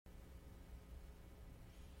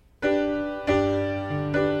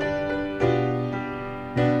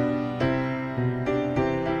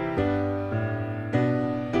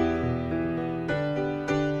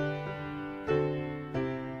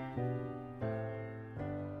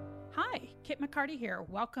Kit McCarty here,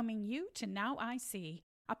 welcoming you to Now I See,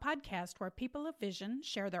 a podcast where people of vision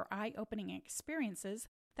share their eye-opening experiences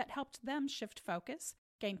that helped them shift focus,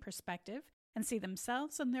 gain perspective, and see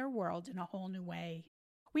themselves and their world in a whole new way.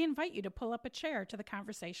 We invite you to pull up a chair to the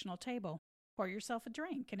conversational table, pour yourself a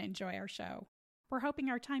drink, and enjoy our show. We're hoping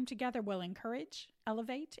our time together will encourage,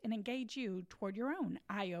 elevate, and engage you toward your own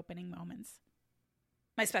eye-opening moments.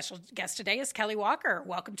 My special guest today is Kelly Walker.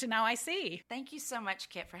 Welcome to Now I See. Thank you so much,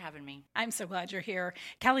 Kit, for having me. I'm so glad you're here.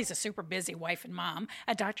 Kelly's a super busy wife and mom,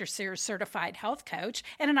 a Dr. Sears certified health coach,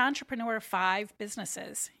 and an entrepreneur of 5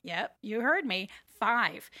 businesses. Yep, you heard me.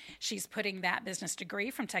 5. She's putting that business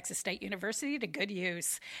degree from Texas State University to good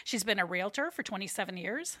use. She's been a realtor for 27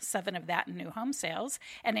 years, 7 of that in new home sales,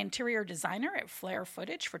 an interior designer at Flair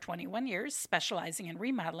Footage for 21 years, specializing in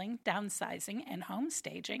remodeling, downsizing, and home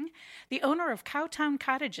staging. The owner of Cowtown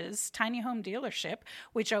Cottages tiny home dealership,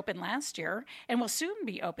 which opened last year and will soon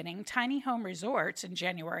be opening tiny home resorts in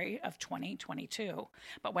January of 2022.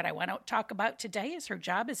 But what I want to talk about today is her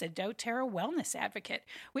job as a doTERRA wellness advocate,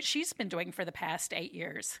 which she's been doing for the past 8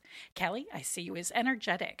 years. Kelly, I see you as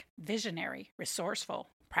energetic, visionary, resourceful,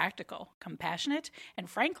 practical, compassionate, and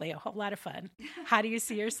frankly, a whole lot of fun. How do you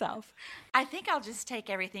see yourself? I think I'll just take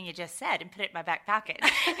everything you just said and put it in my back pocket.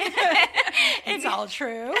 It's all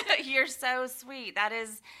true. You're so sweet. That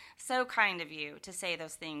is so kind of you to say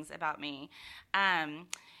those things about me.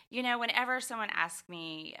 Whenever someone asks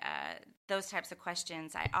me those types of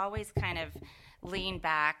questions, I always kind of lean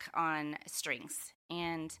back on strengths.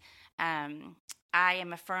 And I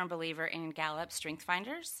am a firm believer in Gallup Strength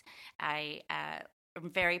Finders. I'm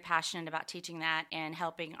very passionate about teaching that and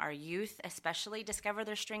helping our youth especially discover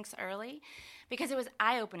their strengths early because it was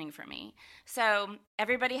eye-opening for me. So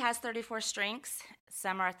everybody has 34 strengths.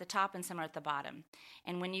 Some are at the top and some are at the bottom.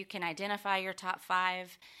 And when you can identify your top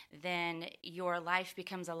 5, then your life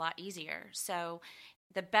becomes a lot easier. So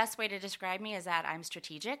the best way to describe me is that I'm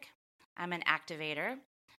strategic. I'm an activator.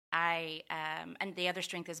 And the other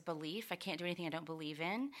strength is belief. I can't do anything I don't believe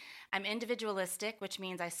in. I'm individualistic, which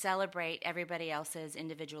means I celebrate everybody else's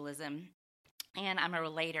individualism. And I'm a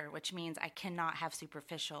relator, which means I cannot have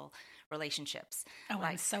superficial relationships. Oh,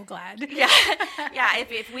 I'm so glad. Yeah.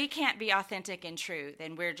 If we can't be authentic and true,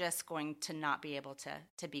 then we're just going to not be able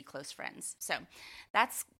to be close friends. So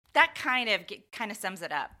that kind of sums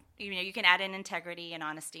it up. You can add in integrity and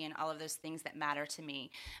honesty and all of those things that matter to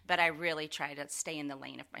me, but I really try to stay in the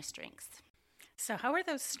lane of my strengths. So how are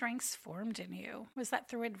those strengths formed in you? Was that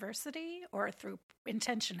through adversity or through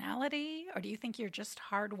intentionality, or do you think you're just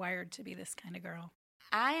hardwired to be this kind of girl?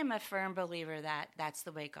 I am a firm believer that that's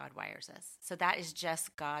the way God wires us. So that is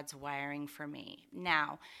just God's wiring for me.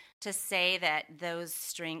 Now, to say that those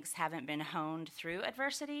strengths haven't been honed through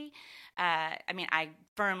adversity, I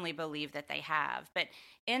firmly believe that they have. But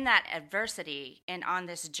in that adversity and on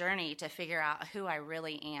this journey to figure out who I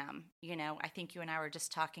really am, I think you and I were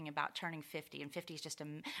just talking about turning 50, and 50 is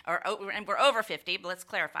and we're over 50, but let's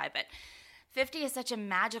clarify. But 50 is such a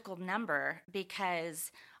magical number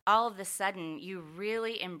because all of a sudden you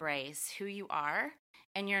really embrace who you are.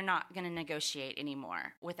 And you're not going to negotiate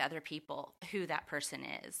anymore with other people who that person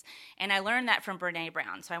is. And I learned that from Brené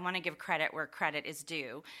Brown, so I want to give credit where credit is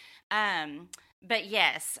due. But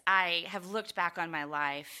yes, I have looked back on my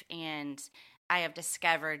life, and I have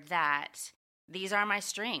discovered that these are my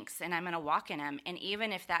strengths, and I'm going to walk in them. And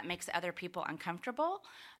even if that makes other people uncomfortable,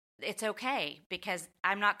 it's okay, because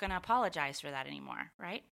I'm not going to apologize for that anymore,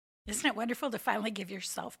 right? Isn't it wonderful to finally give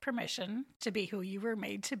yourself permission to be who you were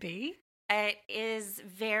made to be? It is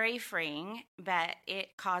very freeing, but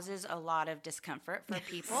it causes a lot of discomfort for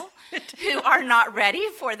people who are not ready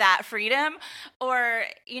for that freedom, or,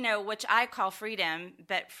 which I call freedom,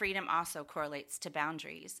 but freedom also correlates to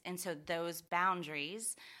boundaries. And so those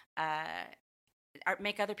boundaries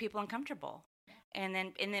make other people uncomfortable. And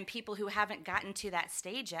then people who haven't gotten to that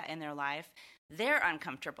stage yet in their life, they're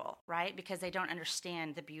uncomfortable, right? Because they don't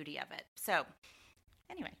understand the beauty of it. So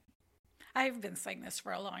anyway. I've been saying this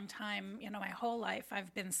for a long time. My whole life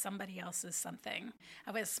I've been somebody else's something.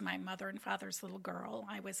 I was my mother and father's little girl.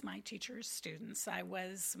 I was my teacher's students. I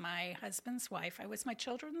was my husband's wife. I was my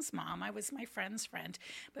children's mom. I was my friend's friend.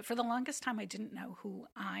 But for the longest time, I didn't know who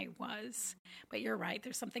I was. But you're right.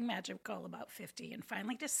 There's something magical about 50 and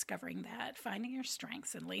finally discovering that, finding your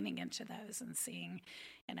strengths and leaning into those and seeing,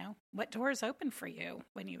 what doors open for you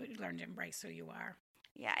when you learn to embrace who you are.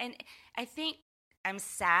 Yeah, and I think I'm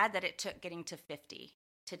sad that it took getting to 50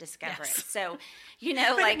 to discover it. So,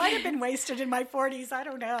 it might have been wasted in my 40s. I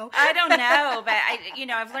don't know. I don't know, but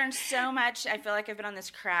I've learned so much. I feel like I've been on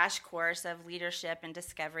this crash course of leadership and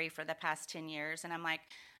discovery for the past 10 years, and I'm like,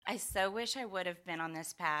 I so wish I would have been on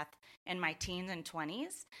this path in my teens and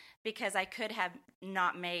 20s because I could have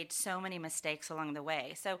not made so many mistakes along the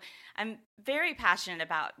way. So I'm very passionate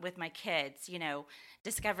about with my kids,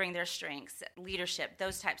 discovering their strengths, leadership,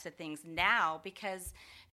 those types of things now because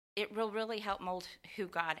it will really help mold who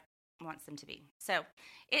God wants them to be. So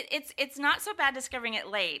it's not so bad discovering it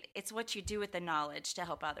late. It's what you do with the knowledge to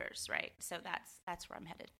help others, right? So that's where I'm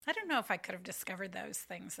headed. I don't know if I could have discovered those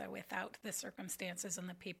things though without the circumstances and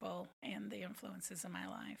the people and the influences in my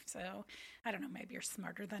life. So I don't know, maybe you're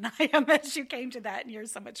smarter than I am as you came to that and you're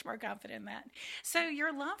so much more confident in that. So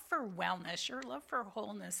your love for wellness, your love for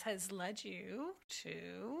wholeness has led you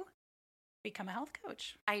to become a health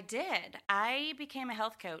coach. I did. I became a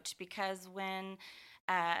health coach because when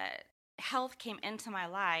health came into my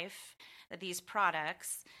life, these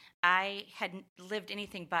products, I had lived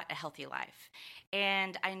anything but a healthy life.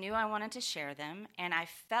 And I knew I wanted to share them, and I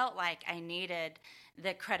felt like I needed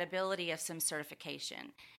the credibility of some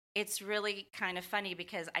certification. It's really kind of funny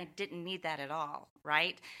because I didn't need that at all,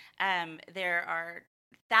 right? There are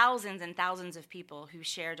thousands and thousands of people who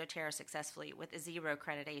share doTERRA successfully with a 0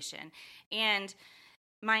 accreditation. And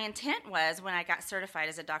my intent was, when I got certified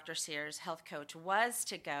as a Dr. Sears health coach, was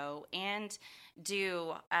to go and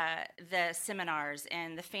do the seminars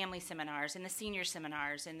and the family seminars and the senior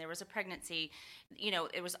seminars, and there was a pregnancy,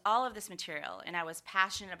 it was all of this material, and I was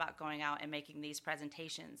passionate about going out and making these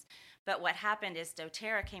presentations. But what happened is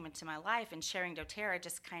doTERRA came into my life, and sharing doTERRA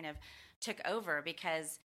just kind of took over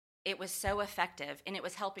because it was so effective, and it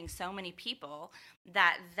was helping so many people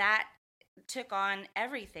that took on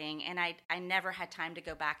everything, and I never had time to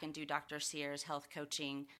go back and do Dr. Sears health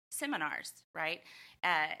coaching seminars, right?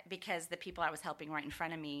 Because the people I was helping right in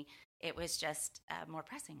front of me, it was just more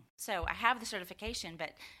pressing. So I have the certification,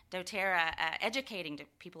 but doTERRA, educating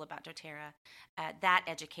people about doTERRA, that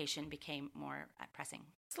education became more pressing.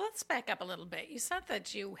 So let's back up a little bit. You said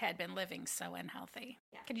that you had been living so unhealthy.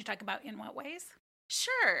 Yeah. Can you talk about in what ways?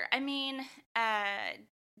 Sure. I mean,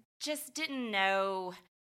 just didn't know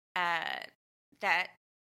that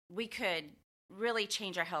we could really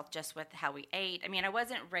change our health just with how we ate. I mean, I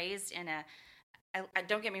wasn't raised in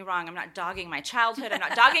don't get me wrong, I'm not dogging my childhood, I'm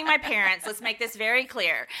not dogging my parents, let's make this very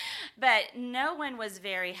clear. But no one was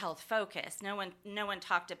very health focused. No one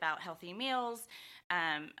talked about healthy meals.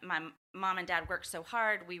 My mom and dad worked so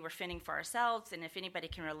hard, we were fending for ourselves, and if anybody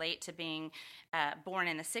can relate to being born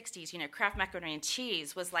in the 60s, Kraft macaroni and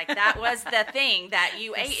cheese was like, that was the thing that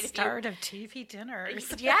you ate. The start of TV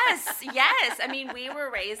dinners. Yes. I mean, we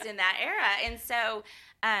were raised in that era, and so,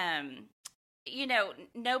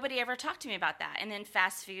 nobody ever talked to me about that. And then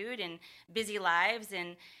fast food and busy lives,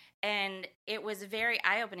 and it was very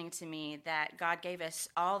eye-opening to me that God gave us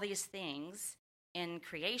all these things in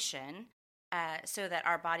creation so that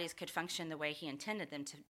our bodies could function the way he intended them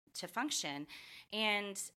to function.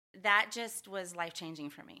 And that just was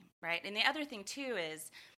life-changing for me, right? And the other thing, too,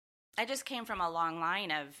 is I just came from a long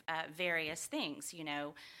line of various things,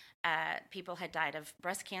 people had died of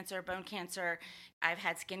breast cancer, bone cancer. I've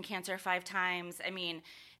had skin cancer 5 times. I mean,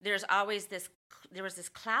 there was this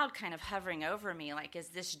cloud kind of hovering over me, like, is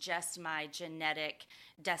this just my genetic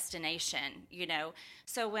destination,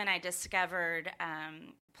 So when I discovered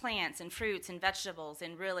plants and fruits and vegetables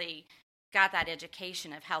and really got that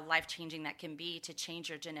education of how life-changing that can be to change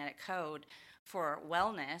your genetic code for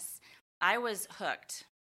wellness, I was hooked.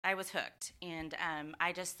 And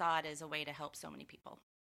I just saw it as a way to help so many people.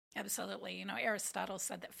 Absolutely. Aristotle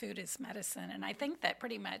said that food is medicine, and I think that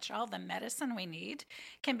pretty much all the medicine we need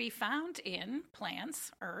can be found in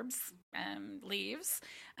plants, herbs, leaves,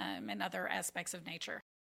 and other aspects of nature.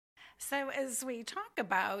 So as we talk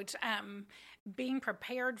about being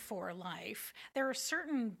prepared for life, there are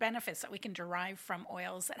certain benefits that we can derive from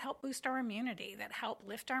oils that help boost our immunity, that help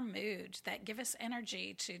lift our mood, that give us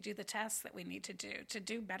energy to do the tasks that we need to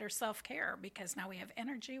do better self-care, because now we have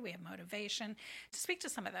energy, we have motivation. To speak to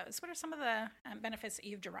some of those, what are some of the benefits that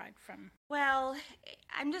you've derived from? Well,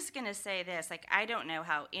 I'm just going to say this. I don't know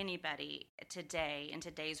how anybody today, in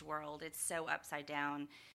today's world, it's so upside down.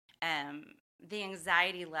 The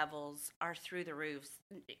anxiety levels are through the roof.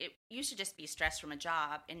 It used to just be stress from a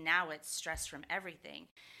job, and now it's stress from everything.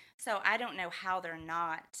 So I don't know how they're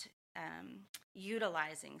not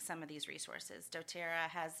utilizing some of these resources. doTERRA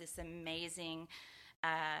has this amazing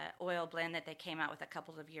oil blend that they came out with a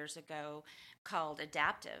couple of years ago called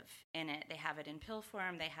Adaptive. In it, they have it in pill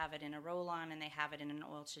form, they have it in a roll-on, and they have it in an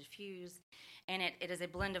oil to diffuse. And it is a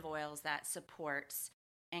blend of oils that supports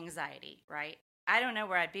anxiety, right? I don't know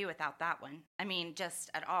where I'd be without that one. I mean, just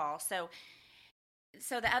at all. So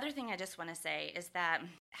the other thing I just want to say is that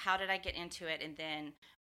how did I get into it, and then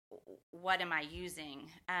what am I using?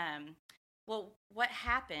 Well, what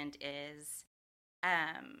happened is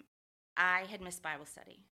I had missed Bible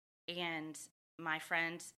study, and my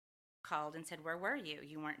friend called and said, "Where were you?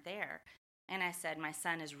 You weren't there." And I said, "My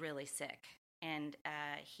son is really sick, and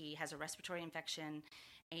he has a respiratory infection."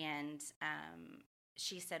 And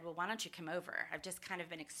she said, "Well, why don't you come over? I've just kind of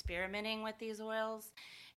been experimenting with these oils,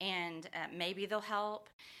 and maybe they'll help."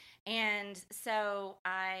 And so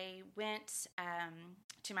I went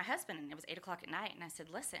to my husband, and it was 8:00 at night, and I said,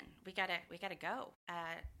 "Listen, we gotta go.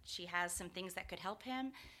 She has some things that could help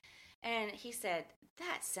him." And he said,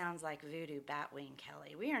 "That sounds like voodoo batwing,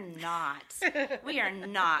 Kelly. We are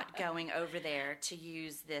not going over there to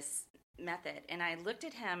use this method." And I looked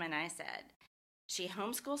at him and I said, "She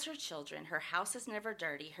homeschools her children. Her house is never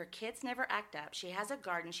dirty. Her kids never act up. She has a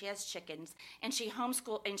garden. She has chickens, and she home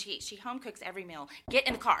cooks every meal. Get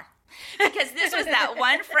in the car." Because this was that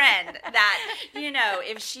one friend that,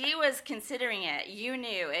 if she was considering it, you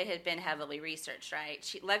knew it had been heavily researched,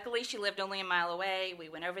 right? Luckily, she lived only a mile away. We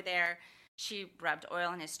went over there. She rubbed oil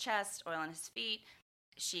on his chest, oil on his feet.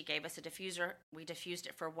 She gave us a diffuser. We diffused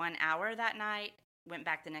it for 1 hour that night. Went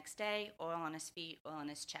back the next day, oil on his feet, oil on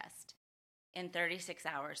his chest. In 36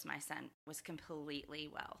 hours, my son was completely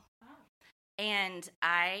well. Wow. And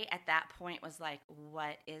I, at that point, was like,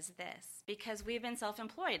 what is this? Because we've been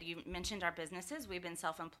self-employed. You mentioned our businesses. We've been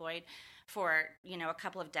self-employed for, a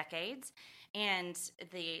couple of decades. And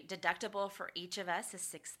the deductible for each of us is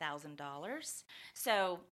 $6,000.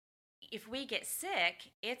 So if we get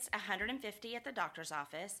sick, it's $150 at the doctor's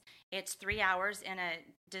office. It's 3 hours in a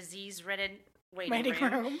disease-ridden waiting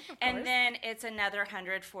room. And then it's another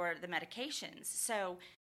 100 for the medications. So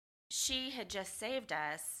she had just saved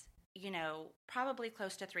us, probably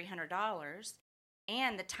close to $300,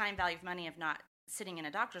 and the time value of money of not sitting in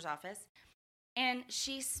a doctor's office. And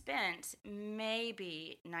she spent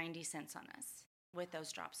maybe 90 cents on us with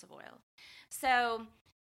those drops of oil. So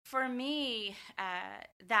for me,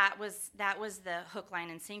 that was the hook, line,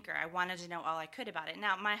 and sinker. I wanted to know all I could about it.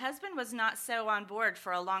 Now, my husband was not so on board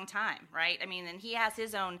for a long time, right? I mean, and he has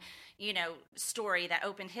his own, story that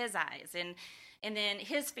opened his eyes. And then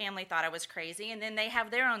his family thought I was crazy, and then they have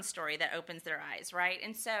their own story that opens their eyes, right?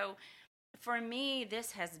 And so for me,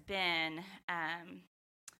 this has been,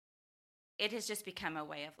 it has just become a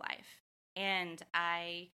way of life. And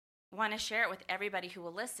I want to share it with everybody who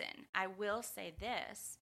will listen. I will say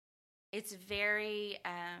this. It's very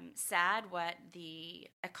sad what the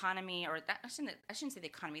economy, I shouldn't say the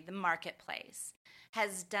economy, the marketplace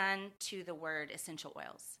has done to the word essential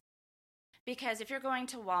oils. Because if you're going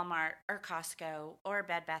to Walmart or Costco or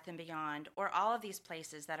Bed Bath & Beyond or all of these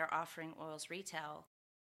places that are offering oils retail,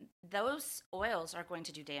 those oils are going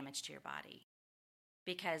to do damage to your body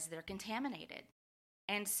because they're contaminated.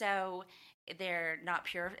 And so they're not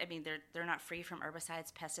pure. I mean, they're not free from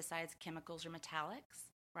herbicides, pesticides, chemicals, or metallics.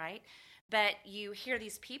 Right? But you hear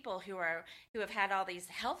these people who have had all these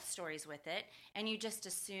health stories with it, and you just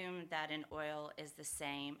assume that an oil is the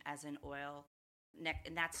same as an oil,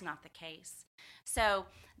 and that's not the case. So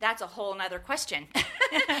that's a whole nother question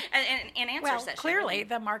and answer well, session. Clearly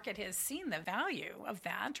the market has seen the value of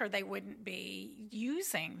that, or they wouldn't be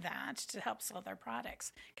using that to help sell their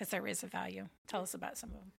products, because there is a value. Tell us about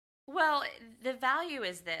some of them. Well, the value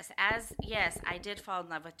is this. Yes, I did fall in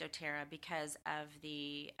love with doTERRA because of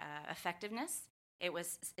the effectiveness.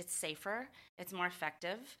 It's safer, it's more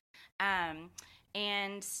effective, and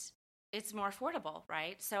it's more affordable,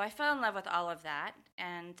 right? So I fell in love with all of that.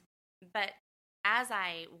 But as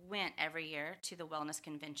I went every year to the wellness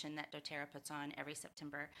convention that doTERRA puts on every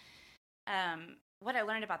September, what I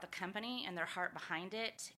learned about the company and their heart behind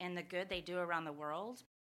it and the good they do around the world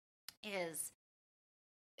is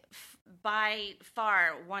by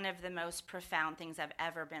far one of the most profound things I've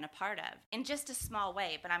ever been a part of, in just a small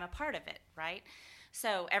way, but I'm a part of it, right?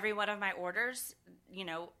 So every one of my orders,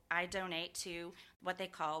 I donate to what they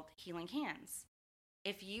call Healing Hands.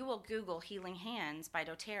 If you will Google Healing Hands by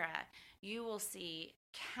doTERRA, you will see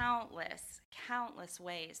countless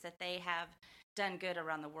ways that they have done good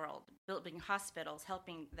around the world, building hospitals,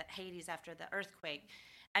 helping the Haiti after the earthquake.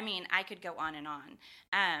 I mean, I could go on and on.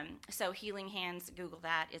 So Healing Hands, Google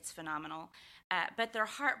that. It's phenomenal. But their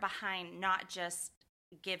heart behind not just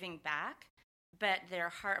giving back, but their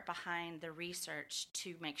heart behind the research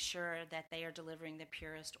to make sure that they are delivering the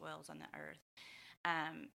purest oils on the earth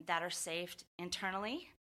that are safe internally,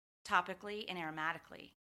 topically, and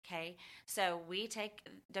aromatically. Okay, so we take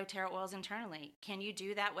doTERRA oils internally. Can you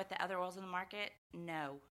do that with the other oils in the market?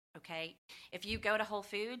 No. Okay, if you go to Whole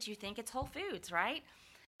Foods, you think it's Whole Foods, right?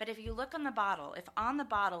 But if you look on the bottle, if on the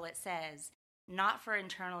bottle it says not for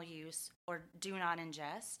internal use, or do not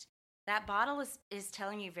ingest, that bottle is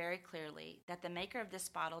telling you very clearly that the maker of this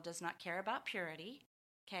bottle does not care about purity,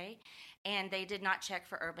 okay? And they did not check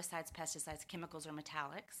for herbicides, pesticides, chemicals, or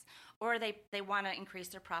metallics. Or they want to increase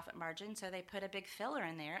their profit margin, so they put a big filler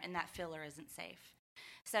in there, and that filler isn't safe.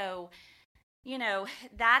 So,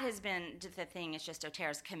 that has been the thing. It's just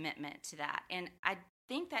doTERRA's commitment to that. And I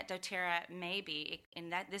think that doTERRA may be,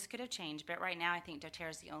 and that this could have changed, but right now I think doTERRA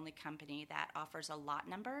is the only company that offers a lot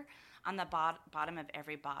number on the bottom of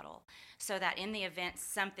every bottle, so that in the event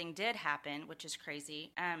something did happen, which is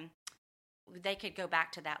crazy, they could go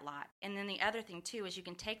back to that lot. And then the other thing too is you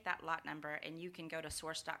can take that lot number and you can go to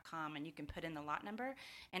source.com and you can put in the lot number,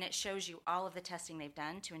 and it shows you all of the testing they've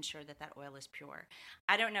done to ensure that that oil is pure.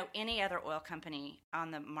 I don't know any other oil company on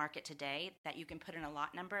the market today that you can put in a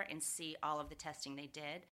lot number and see all of the testing they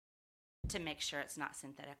did to make sure it's not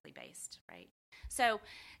synthetically based, right? So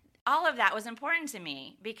all of that was important to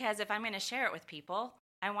me, because if I'm going to share it with people,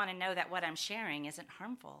 I want to know that what I'm sharing isn't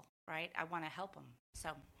harmful, right? I want to help them. So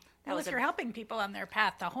if you're helping people on their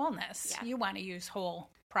path to wholeness, Yeah. you want to use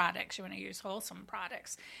whole products. You want to use wholesome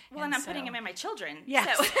products. Well, and I'm putting them in my children.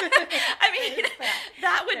 Yes. So, I mean,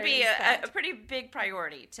 that would be that. a pretty big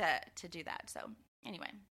priority to do that. So,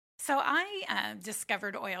 anyway. So I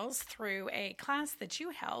discovered oils through a class that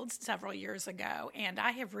you held several years ago, and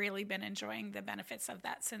I have really been enjoying the benefits of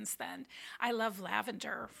that since then. I love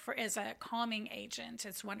lavender as a calming agent.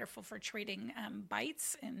 It's wonderful for treating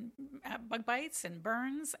bites and bug bites and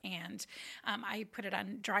burns, and I put it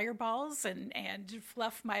on dryer balls and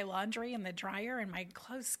fluff my laundry in the dryer, and my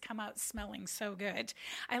clothes come out smelling so good.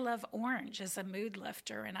 I love orange as a mood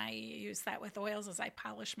lifter, and I use that with oils as I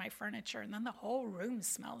polish my furniture, and then the whole room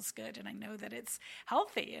smells good, and I know that it's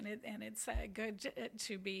healthy and it's good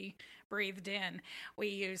to be breathed in. We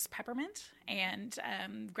use peppermint and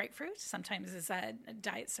grapefruit sometimes as a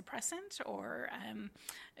diet suppressant, or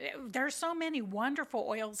there's so many wonderful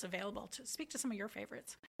oils available. To speak to some of your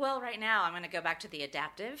favorites. Well, right now I'm going to go back to the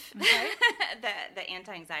adaptive, Okay. the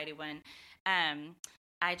anti-anxiety one.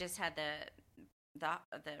 I just had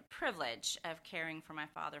the privilege of caring for my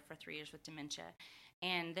father for 3 years with dementia,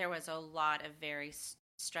 and there was a lot of very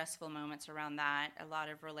stressful moments around that, a lot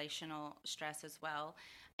of relational stress as well.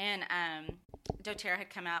 And doTERRA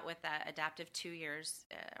had come out with that adaptive 2 years,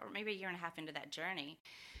 or maybe a year and a half into that journey.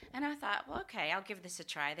 And I thought, well, okay, I'll give this a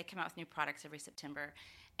try. They come out with new products every September.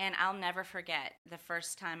 And I'll never forget the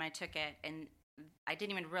first time I took it, and I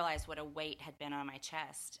didn't even realize what a weight had been on my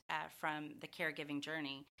chest from the caregiving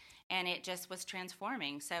journey. And it just was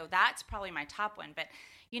transforming. So that's probably my top one. But,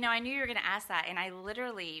 I knew you were going to ask that. And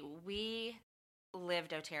we live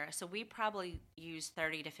doTERRA, so we probably use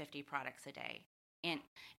 30 to 50 products a day,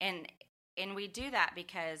 and we do that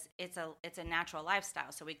because it's a natural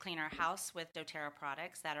lifestyle. So we clean our house with doTERRA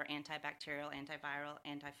products that are antibacterial, antiviral,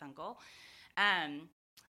 antifungal.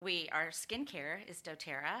 Our skincare is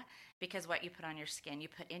doTERRA, because what you put on your skin, you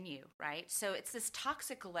put in you, right? So it's this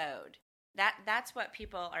toxic load. That's what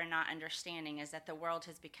people are not understanding, is that the world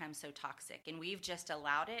has become so toxic, and we've just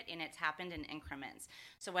allowed it, and it's happened in increments.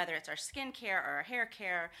 So whether it's our skin care or our hair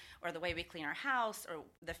care or the way we clean our house or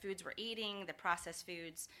the foods we're eating, the processed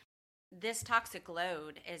foods, this toxic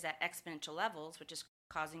load is at exponential levels, which is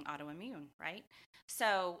causing autoimmune, right?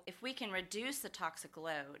 So if we can reduce the toxic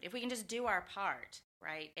load, if we can just do our part,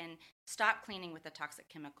 right, and stop cleaning with the toxic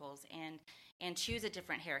chemicals and choose a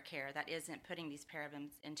different hair care that isn't putting these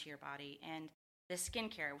parabens into your body, and the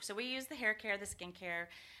skincare. So we use the hair care, the skincare,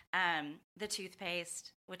 the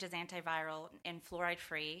toothpaste, which is antiviral and fluoride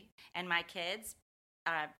free. And my kids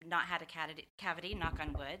not had a cavity, knock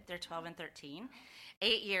on wood. They're 12 and 13.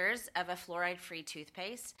 8 years of a fluoride free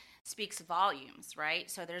toothpaste speaks volumes, right?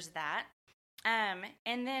 So there's that.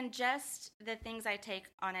 And then just the things I take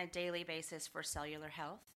on a daily basis for cellular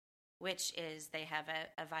health, which is they have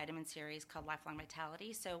a vitamin series called Lifelong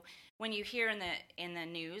Vitality. So when you hear in the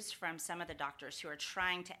news from some of the doctors who are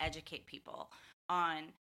trying to educate people on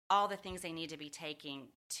all the things they need to be taking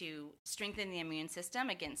to strengthen the immune system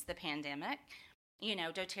against the pandemic,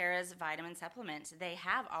 doTERRA's vitamin supplements, they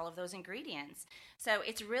have all of those ingredients. So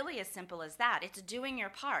it's really as simple as that. It's doing your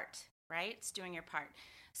part, right? It's doing your part.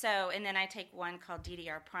 So, and then I take one called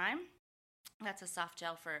DDR Prime. That's a soft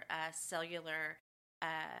gel for cellular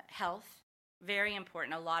health. Very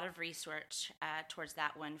important. A lot of research towards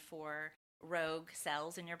that one for rogue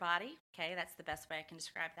cells in your body. Okay, that's the best way I can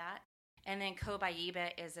describe that. And then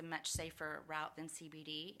Cobaiba is a much safer route than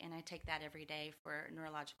CBD, and I take that every day for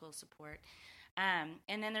neurological support. And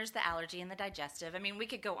then there's the allergy and the digestive. I mean, we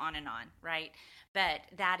could go on and on, right? But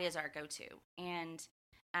that is our go-to. And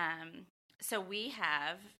So we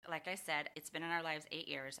have, like I said, it's been in our lives 8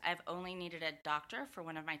 years. I've only needed a doctor for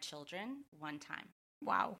one of my children one time.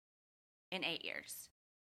 Wow. In 8 years.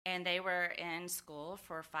 And they were in school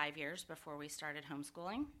for 5 years before we started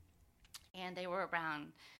homeschooling. And they were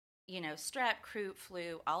around, strep, croup,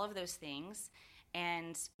 flu, all of those things.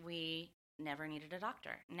 And we never needed a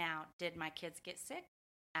doctor. Now, did my kids get sick?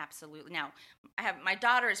 Absolutely. Now, my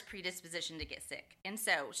daughter is predispositioned to get sick. And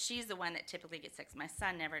so she's the one that typically gets sick. My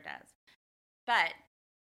son never does. But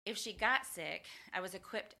if she got sick, I was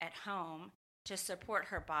equipped at home to support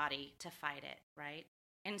her body to fight it, right?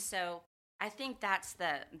 And so I think that's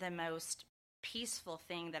the most peaceful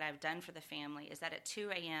thing that I've done for the family is that at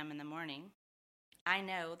 2 a.m. in the morning, I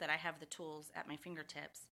know that I have the tools at my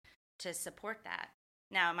fingertips to support that.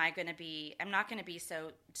 Now, I'm not going to be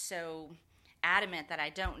so adamant that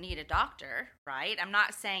I don't need a doctor, right? I'm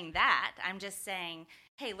not saying that. I'm just saying,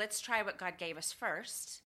 hey, let's try what God gave us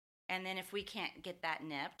first. And then if we can't get that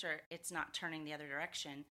nipped or it's not turning the other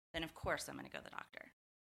direction, then of course I'm going to go to the doctor.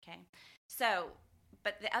 Okay? So,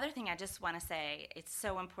 but the other thing I just want to say, it's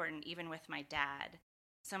so important even with my dad.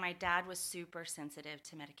 So my dad was super sensitive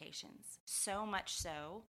to medications, so much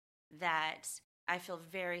so that I feel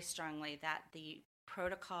very strongly that the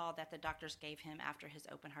protocol that the doctors gave him after his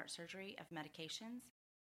open heart surgery of medications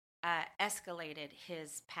escalated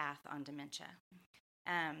his path on dementia.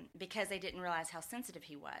 Because they didn't realize how sensitive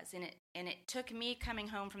he was. And it took me coming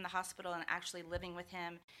home from the hospital and actually living with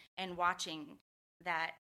him and watching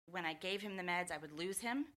that when I gave him the meds, I would lose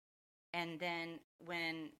him. And then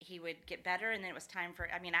when he would get better, and then it was time for,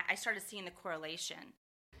 I started seeing the correlation.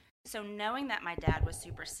 So knowing that my dad was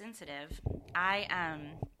super sensitive, I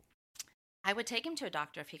would take him to a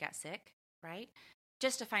doctor if he got sick, right?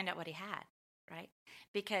 Just to find out what he had, right?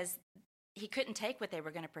 Because he couldn't take what they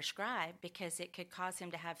were going to prescribe because it could cause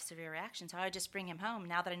him to have severe reactions. So I would just bring him home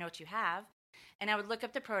now that I know what you have. And I would look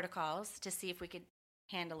up the protocols to see if we could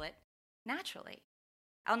handle it naturally.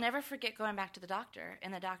 I'll never forget going back to the doctor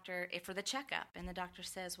and the doctor for the checkup. And the doctor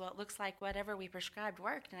says, well, it looks like whatever we prescribed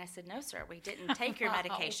worked. And I said, no, sir, we didn't take your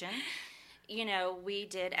medication. We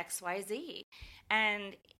did X, Y, Z.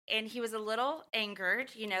 And he was a little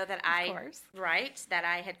angered, that that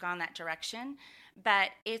I had gone that direction. But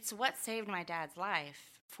it's what saved my dad's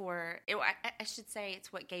life I should say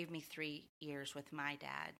it's what gave me 3 years with my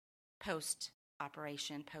dad,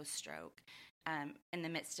 post-operation, post-stroke, in the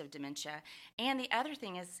midst of dementia. And the other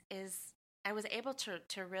thing is I was able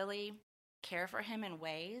to really care for him in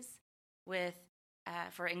ways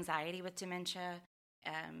for anxiety with dementia,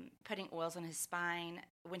 putting oils on his spine.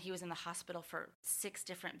 When he was in the hospital for 6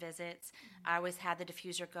 different visits, I always had the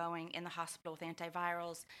diffuser going in the hospital with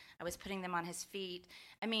antivirals. I was putting them on his feet.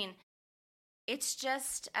 It's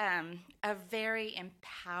just a very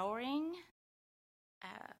empowering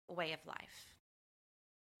way of life.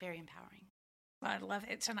 Very empowering. Well, I love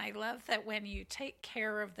it. And I love that when you take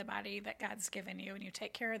care of the body that God's given you and you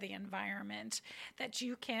take care of the environment, that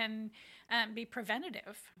you can be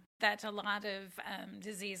preventative, that a lot of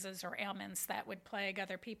diseases or ailments that would plague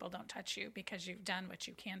other people don't touch you because you've done what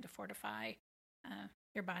you can to fortify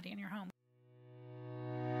your body and your home.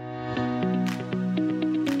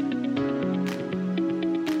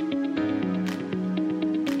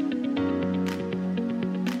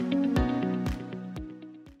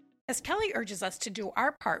 As Kelly urges us to do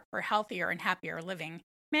our part for healthier and happier living,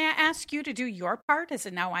 may I ask you to do your part as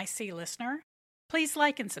a Now I See listener? Please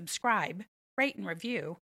like and subscribe, rate and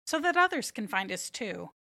review, so that others can find us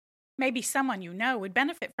too. Maybe someone you know would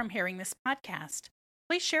benefit from hearing this podcast.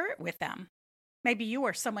 Please share it with them. Maybe you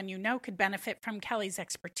or someone you know could benefit from Kelly's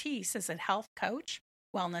expertise as a health coach,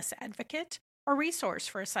 wellness advocate, or resource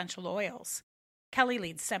for essential oils. Kelly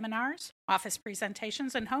leads seminars, office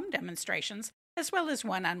presentations, and home demonstrations, as well as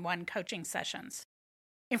one-on-one coaching sessions.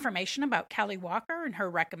 Information about Kelly Walker and her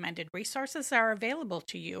recommended resources are available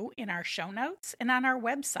to you in our show notes and on our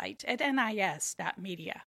website at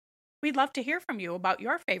nis.media. We'd love to hear from you about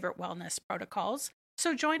your favorite wellness protocols,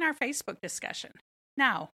 so join our Facebook discussion.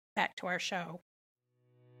 Now, back to our show.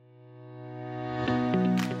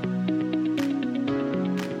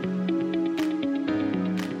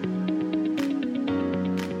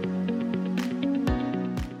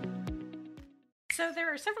 So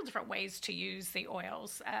there are several different ways to use the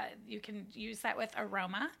oils. You can use that with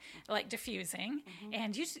aroma, like diffusing. Mm-hmm.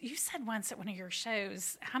 And you said once at one of your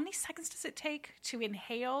shows, how many seconds does it take to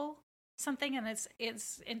inhale something, and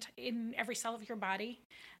it's in every cell of your body?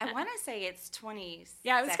 I want to say it's 20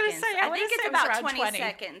 yeah, I was going to say, I think it's about 20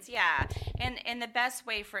 seconds, yeah. And the best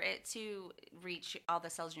way for it to reach all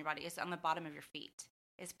the cells in your body is on the bottom of your feet.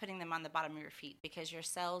 is putting them on the bottom of your feet, because your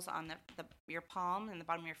cells on your palm and the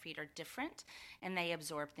bottom of your feet are different, and they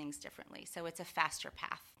absorb things differently. So it's a faster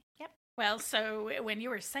path. Yep. Well, so when you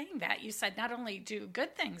were saying that, you said not only do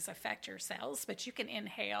good things affect your cells, but you can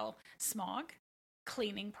inhale smog,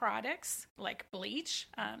 cleaning products like bleach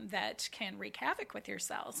that can wreak havoc with your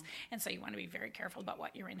cells. And so you want to be very careful about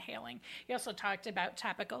what you're inhaling. You also talked about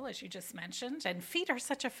topical, as you just mentioned, and feet are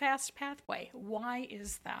such a fast pathway. Why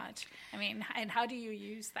is that? I mean, and how do you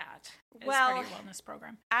use that as part of your wellness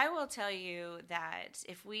program? I will tell you that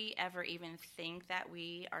if we ever even think that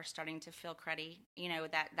we are starting to feel cruddy,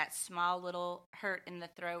 that small little hurt in the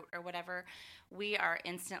throat or whatever, we are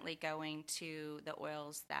instantly going to the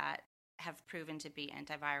oils that have proven to be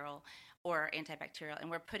antiviral or antibacterial,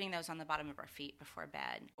 and we're putting those on the bottom of our feet before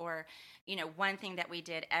bed. Or, one thing that we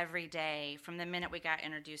did every day from the minute we got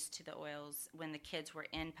introduced to the oils when the kids were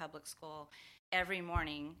in public school, every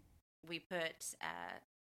morning we put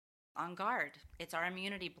On Guard. It's our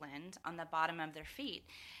immunity blend on the bottom of their feet.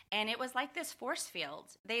 And it was like this force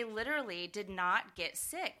field. They literally did not get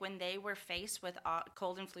sick when they were faced with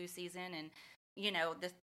cold and flu season and,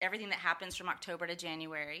 everything that happens from October to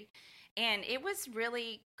January. And it was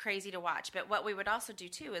really crazy to watch. But what we would also do,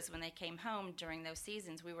 too, is when they came home during those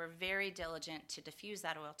seasons, we were very diligent to diffuse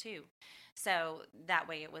that oil, too. So that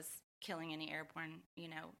way it was killing any airborne,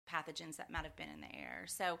 pathogens that might have been in the air.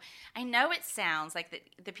 So I know it sounds like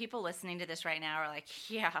the people listening to this right now are like,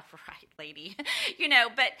 yeah, right, lady.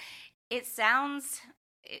 But it sounds,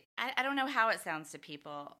 I don't know how it sounds to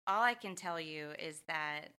people. All I can tell you is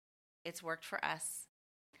that it's worked for us.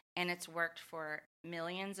 And it's worked for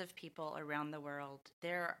millions of people around the world.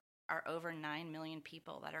 There are over 9 million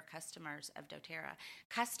people that are customers of doTERRA.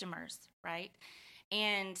 Customers, right?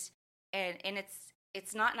 And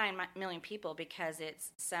it's not 9 million people because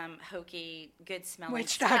it's some hokey, good-smelling witch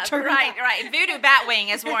stuff. doctor. Right. Voodoo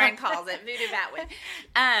batwing, as Warren calls it. Voodoo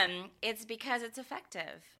batwing. It's because it's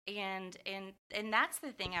effective. And that's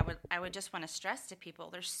the thing I would just want to stress to people.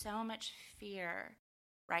 There's so much fear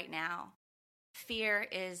right now. Fear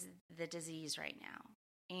is the disease right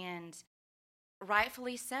now, and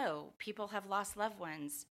rightfully so. People have lost loved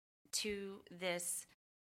ones to this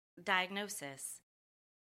diagnosis,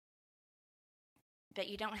 but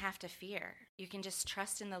you don't have to fear. You can just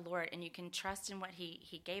trust in the Lord, and you can trust in what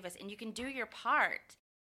He gave us, and you can do your part.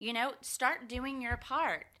 Start doing your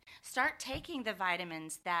part. Start taking the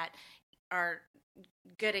vitamins that are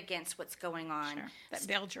good against what's going on. Sure. That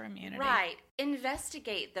build your immunity. Right.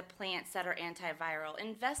 Investigate the plants that are antiviral.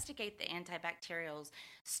 Investigate the antibacterials.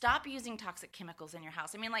 Stop using toxic chemicals in your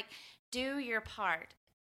house. Do your part.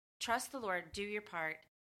 Trust the Lord, do your part,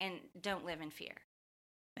 and don't live in fear.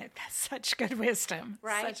 That's such good wisdom.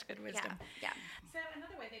 Right? Such good wisdom. Yeah. So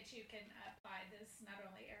another way that you can apply this, not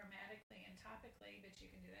only aromatically and topically, but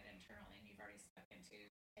you can do that internally, and you've already stuck into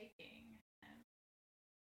taking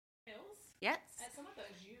pills. Yes. Some of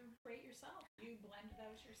those you create yourself. You blend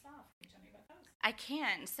those yourself. Can you tell me about those? I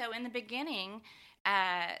can. So in the beginning,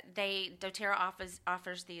 doTERRA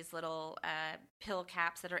offers these little pill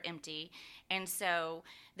caps that are empty, and so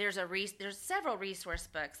there's several resource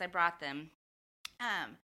books. I brought them.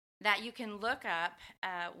 That you can look up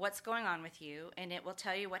what's going on with you, and it will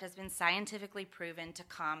tell you what has been scientifically proven to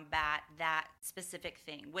combat that specific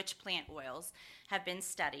thing, which plant oils have been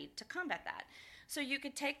studied to combat that. So you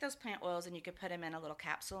could take those plant oils and you could put them in a little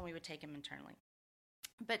capsule, and we would take them internally.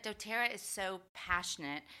 But doTERRA is so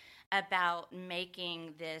passionate about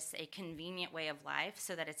making this a convenient way of life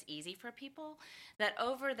so that it's easy for people, that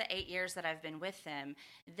over the 8 years that I've been with them,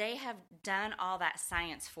 they have done all that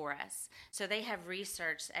science for us. So they have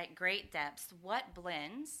researched at great depths what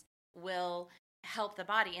blends will help the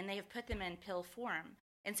body, and they have put them in pill form.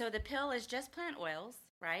 And so the pill is just plant oils,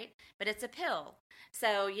 right? But it's a pill.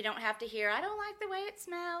 So you don't have to hear, I don't like the way it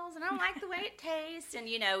smells, and I don't like the way it tastes, and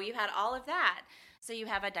you had all of that. So you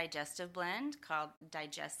have a digestive blend called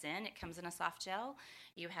Digestin. It comes in a soft gel.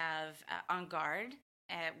 You have On Guard,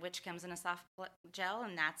 which comes in a soft gel,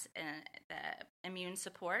 and that's the immune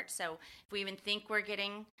support. So if we even think we're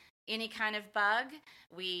getting any kind of bug,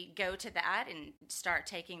 we go to that and start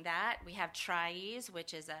taking that. We have Tri-Ease,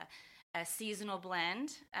 which is a seasonal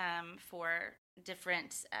blend for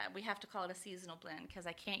different, we have to call it a seasonal blend because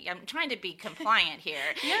I'm trying to be compliant here.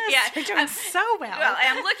 Yes, you're doing so well. Well,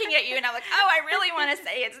 I'm looking at you and I'm like, oh, I really want to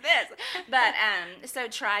say it's this. But so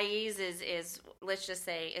Tri-Ease is let's just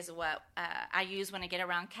say, is what I use when I get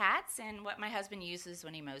around cats and what my husband uses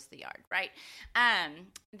when he mows the yard, right?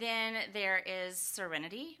 Then there is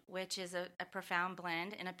Serenity, which is a profound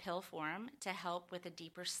blend in a pill form to help with a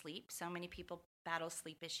deeper sleep. So many people battle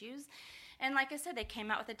sleep issues. And like I said, they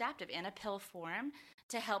came out with Adaptive in a pill form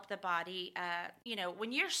to help the body.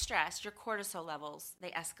 When you're stressed, your cortisol levels, they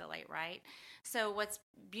escalate, right? So what's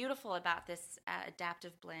beautiful about this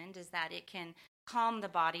Adaptive blend is that it can calm the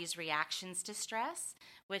body's reactions to stress,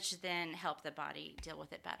 which then help the body deal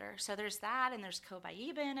with it better. So there's that, and there's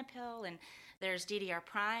Cobaiba in a pill, and there's DDR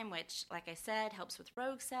Prime, which, like I said, helps with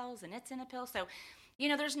rogue cells, and it's in a pill. So,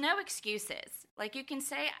 there's no excuses. Like, you can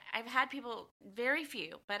say, I've had people, very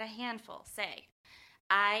few, but a handful, say,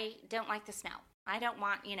 I don't like the smell. I don't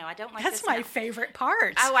want, I don't like That's the smell. my favorite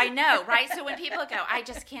part. Oh, I know, right? So when people go, I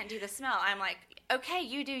just can't do the smell, I'm like, okay,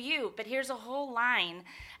 you do you, but here's a whole line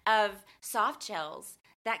of soft gels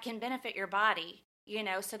that can benefit your body,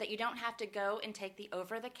 so that you don't have to go and take the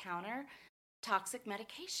over-the-counter toxic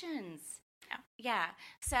medications. Yeah.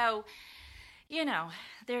 So,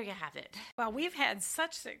 there you have it. Well, we've had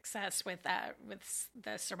such success with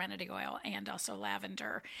the Serenity oil and also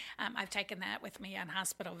lavender. I've taken that with me on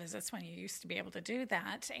hospital visits when you used to be able to do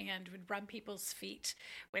that, and would rub people's feet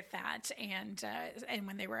with that. And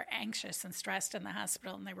when they were anxious and stressed in the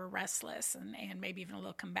hospital and they were restless and maybe even a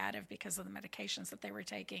little combative because of the medications that they were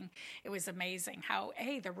taking, it was amazing how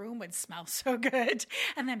A, the room would smell so good,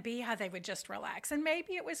 and then B, how they would just relax. And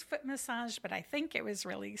maybe it was foot massage, but I think it was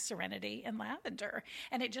really Serenity and lavender.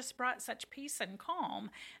 And it just brought such peace and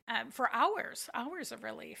calm for hours of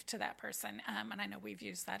relief to that person. And I know we've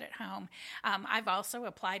used that at home. I've also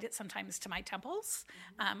applied it sometimes to my temples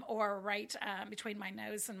or right between my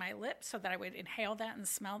nose and my lips so that I would inhale that and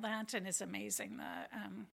smell that. And it's amazing the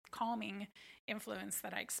calming influence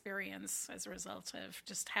that I experience as a result of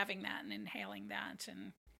just having that and inhaling that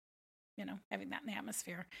and having that in the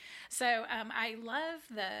atmosphere. So I love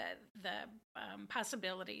the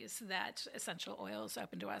possibilities that essential oils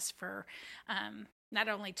open to us for not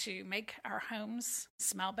only to make our homes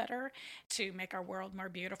smell better, to make our world more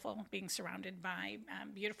beautiful, being surrounded by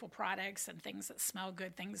beautiful products and things that smell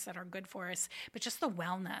good, things that are good for us, but just the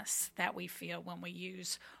wellness that we feel when we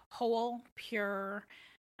use whole, pure,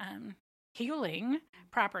 healing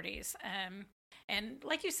properties. And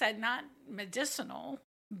like you said, not medicinal,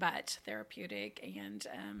 but therapeutic and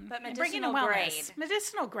bringing in wellness.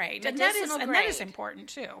 Medicinal grade. And that is important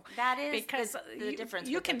too. That is because the difference.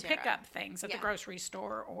 You can pick up things at the grocery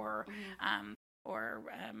store or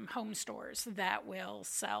home stores that will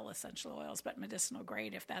sell essential oils, but medicinal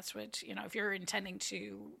grade, if that's what, if you're intending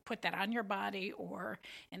to put that on your body or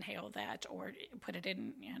inhale that or put it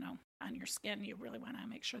in, on your skin, you really want to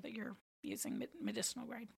make sure that you're using medicinal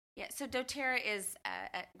grade. Yeah, so doTERRA is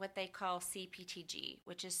what they call CPTG,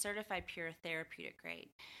 which is Certified Pure Therapeutic Grade.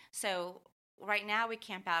 So right now we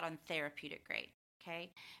camp out on therapeutic grade,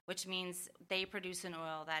 okay, which means they produce an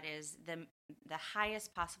oil that is the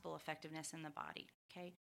highest possible effectiveness in the body,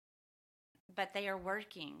 okay? But they are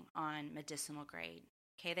working on medicinal grade.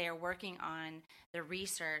 Okay, they are working on the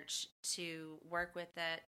research to work with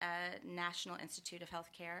the National Institute of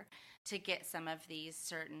Healthcare to get some of these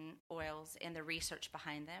certain oils and the research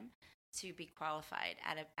behind them to be qualified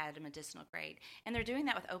at a medicinal grade. And they're doing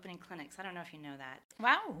that with opening clinics. I don't know if you know that.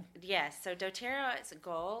 Wow. Yes, so doTERRA's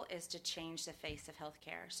goal is to change the face of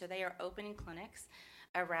healthcare. So they are opening clinics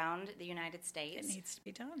around the United States. It needs to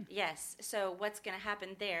be done. Yes, so what's going to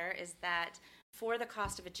happen there is that for the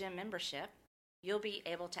cost of a gym membership, you'll be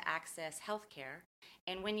able to access health care.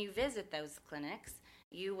 And when you visit those clinics,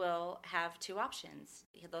 you will have two options.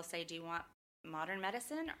 They'll say, do you want modern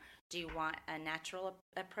medicine? Do you want a natural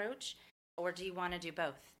approach? Or do you want to do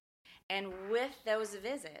both? And with those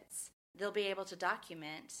visits, they'll be able to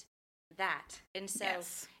document that. And so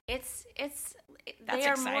yes. They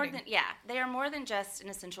are more than just an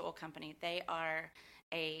essential oil company. They are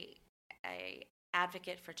a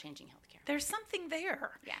advocate for changing healthcare. There's something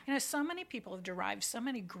there. Yeah. So many people have derived so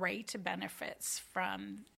many great benefits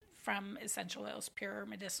from essential oils, pure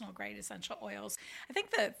medicinal grade essential oils. I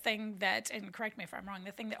think the thing that, and correct me if I'm wrong,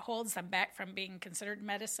 the thing that holds them back from being considered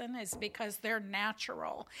medicine is because they're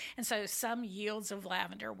natural. And so some yields of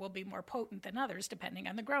lavender will be more potent than others depending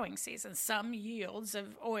on the growing season. Some yields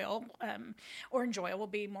of oil, orange oil, will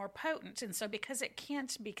be more potent. And so because it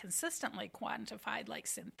can't be consistently quantified like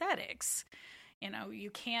synthetics, you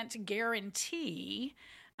can't guarantee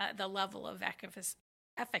the level of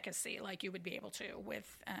efficacy like you would be able to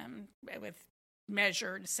with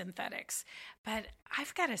measured synthetics. But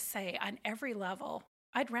I've got to say, on every level,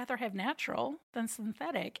 I'd rather have natural than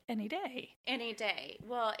synthetic any day. Any day.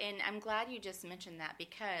 Well, and I'm glad you just mentioned that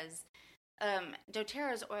because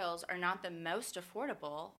doTERRA's oils are not the most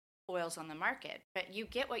affordable oils on the market, but you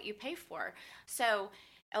get what you pay for. So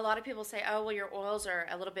a lot of people say, oh, well, your oils are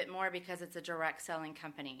a little bit more because it's a direct selling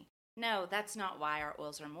company. No, that's not why our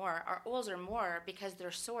oils are more. Our oils are more because they're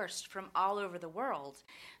sourced from all over the world.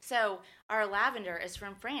 So our lavender is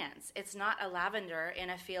from France. It's not a lavender in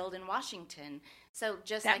a field in Washington. So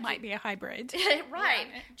just that like might be a hybrid. right.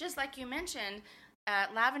 Yeah. Just like you mentioned,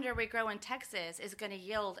 lavender we grow in Texas is going to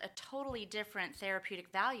yield a totally different therapeutic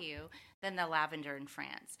value than the lavender in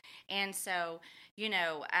France. And so,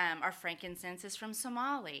 our frankincense is from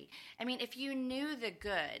Somali. I mean, if you knew the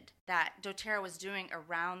good that doTERRA was doing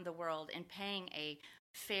around the world and paying a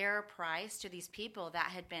fair price to these people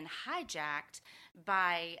that had been hijacked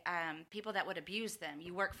by people that would abuse them.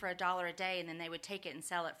 You work for $1 a day and then they would take it and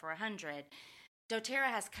sell it for $100. doTERRA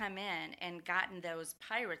has come in and gotten those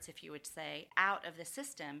pirates, if you would say, out of the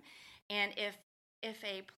system. And if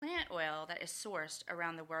a plant oil that is sourced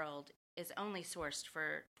around the world is only sourced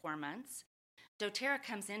for 4 months, doTERRA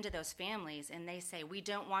comes into those families and they say, we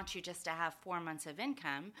don't want you just to have 4 months of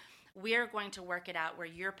income. We're going to work it out where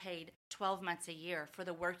you're paid 12 months a year for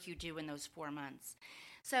the work you do in those 4 months.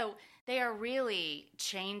 So they are really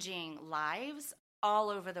changing lives all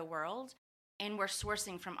over the world, and we're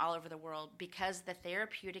sourcing from all over the world because the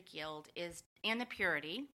therapeutic yield is, and the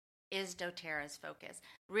purity is doTERRA's focus.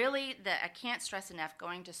 Really, I can't stress enough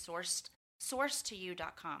going to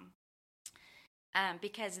sourcetoyou.com.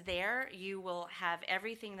 Because there you will have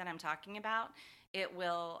everything that I'm talking about. It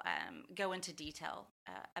will go into detail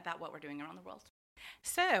about what we're doing around the world.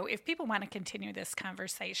 So if people want to continue this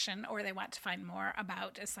conversation or they want to find more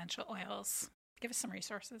about essential oils, give us some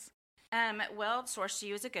resources. Well, Source to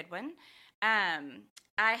You is a good one. I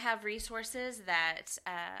have resources that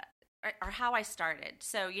are how I started.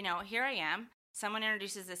 So, here I am. Someone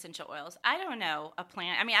introduces essential oils. I don't know a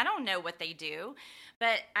plant. I mean, I don't know what they do,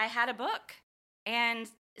 but I had a book. And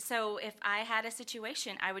so if I had a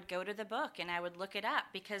situation, I would go to the book and I would look it up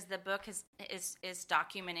because the book is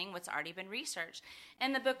documenting what's already been researched.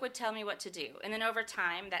 And the book would tell me what to do. And then over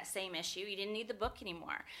time, that same issue, you didn't need the book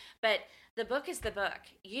anymore. But the book is the book.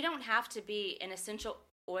 You don't have to be an essential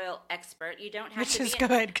oil expert. You don't have to be... Which is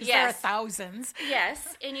good because there are thousands.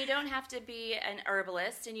 Yes, and you don't have to be an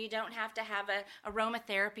herbalist, and you don't have to have a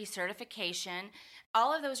aromatherapy certification.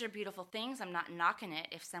 All of those are beautiful things. I'm not knocking it.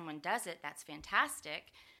 If someone does it, that's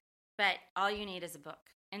fantastic. But all you need is a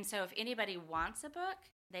book. And so if anybody wants a book,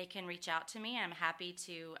 they can reach out to me. I'm happy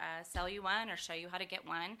to sell you one or show you how to get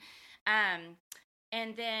one. And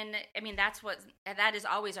then, that is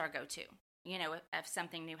always our go-to. If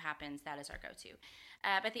something new happens, that is our go-to.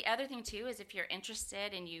 But the other thing, too, is if you're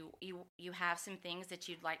interested and you have some things that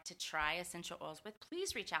you'd like to try essential oils with,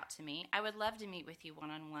 please reach out to me. I would love to meet with you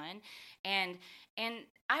one-on-one. And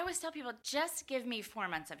I always tell people, just give me 4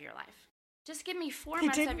 months of your life. Just give me 4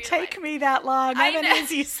 months of your life. It didn't take me that long. I'm an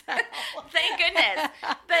easy sell. Thank goodness.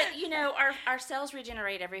 But, our cells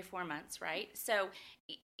regenerate every 4 months, right? So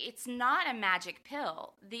it's not a magic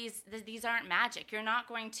pill. These aren't magic. You're not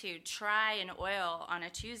going to try an oil on a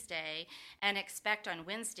Tuesday and expect on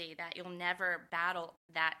Wednesday that you'll never battle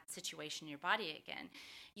that situation in your body again.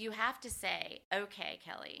 You have to say, okay,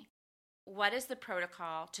 Kelly, what is the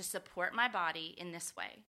protocol to support my body in this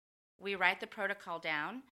way? We write the protocol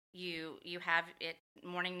down. You have it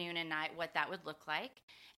morning, noon, and night, what that would look like.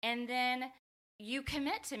 And then you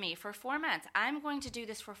commit to me for 4 months. I'm going to do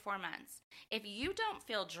this for 4 months. If you don't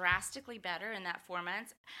feel drastically better in that 4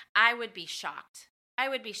 months, I would be shocked.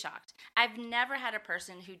 I've never had a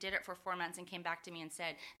person who did it for 4 months and came back to me and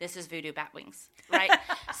said, this is voodoo bat wings, right?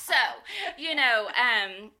 So,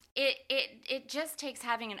 it just takes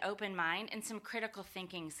having an open mind and some critical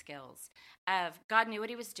thinking skills of God knew what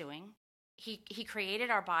he was doing. He created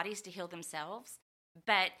our bodies to heal themselves,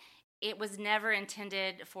 but it was never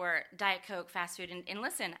intended for Diet Coke, fast food. And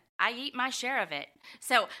listen, I eat my share of it.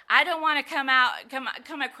 So I don't want to come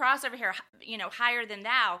across over here, higher than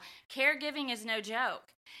thou. Caregiving is no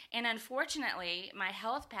joke. And unfortunately, my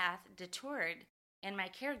health path detoured in my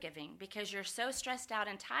caregiving because you're so stressed out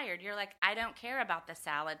and tired. You're like, I don't care about the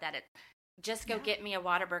salad just go get me a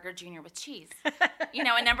Whataburger Jr. with cheese,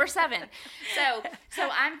 and number 7. So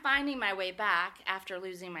I'm finding my way back after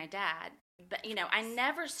losing my dad. But, I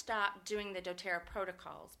never stopped doing the doTERRA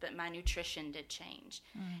protocols, but my nutrition did change.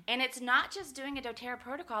 And it's not just doing a doTERRA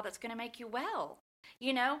protocol that's going to make you well.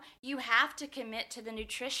 You have to commit to the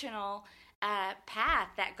nutritional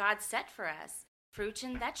path that God set for us. Fruits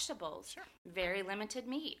and vegetables, sure. Very limited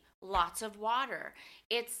meat, lots of water.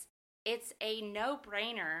 It's a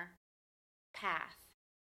no-brainer path,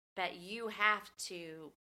 but you have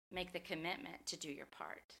to make the commitment to do your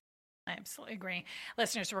part. I absolutely agree.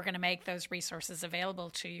 Listeners, we're going to make those resources available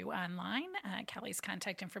to you online. Kelly's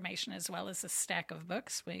contact information as well as a stack of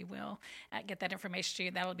books. We will get that information to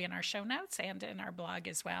you. That will be in our show notes and in our blog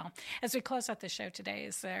as well. As we close out the show today,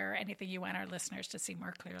 is there anything you want our listeners to see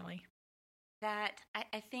more clearly? That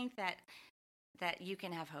I think that you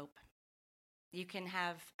can have hope. You can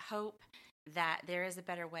have hope that there is a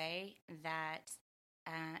better way, that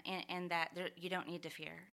and that you don't need to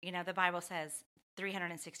fear. You know, the Bible says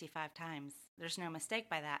 365 times. There's no mistake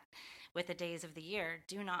by that. With the days of the year,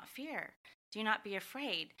 do not fear. Do not be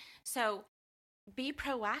afraid. So be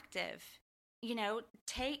proactive. You know,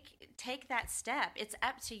 take that step. It's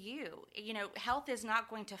up to you. You know, health is not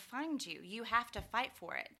going to find you. You have to fight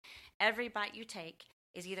for it. Every bite you take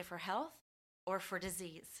is either for health or for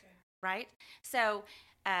disease, right? So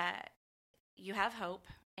you have hope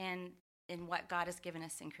in what God has given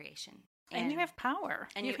us in creation. And you have power.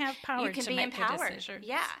 And you have power you can to be make empowered. the decision.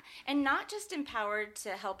 Yeah. And not just empowered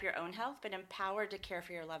to help your own health, but empowered to care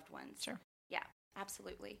for your loved ones. Sure. Yeah,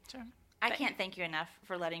 absolutely. Sure. I can't thank you enough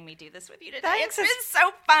for letting me do this with you today. Thanks. It's been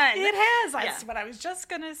so fun. It has. That's Yeah. what I was just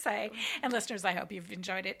going to say. And listeners, I hope you've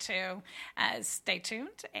enjoyed it too. Stay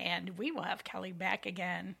tuned, and we will have Kelly back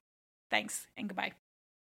again. Thanks, and goodbye.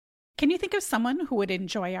 Can you think of someone who would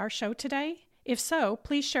enjoy our show today? If so,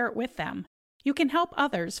 please share it with them. You can help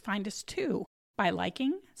others find us too by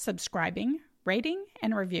liking, subscribing, rating,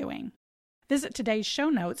 and reviewing. Visit today's show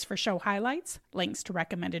notes for show highlights, links to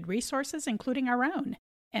recommended resources, including our own,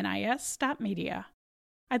 NIS.media.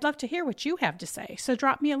 I'd love to hear what you have to say, so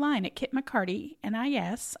drop me a line at Kit McCarty,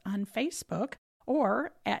 NIS, on Facebook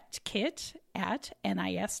or at kit@nis.media.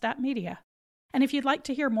 And if you'd like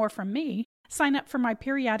to hear more from me, sign up for my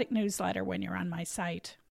periodic newsletter when you're on my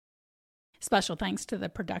site. Special thanks to the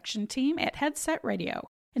production team at Headset Radio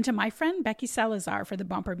and to my friend Becky Salazar for the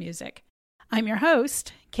bumper music. I'm your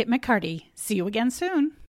host, Kit McCarty. See you again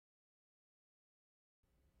soon.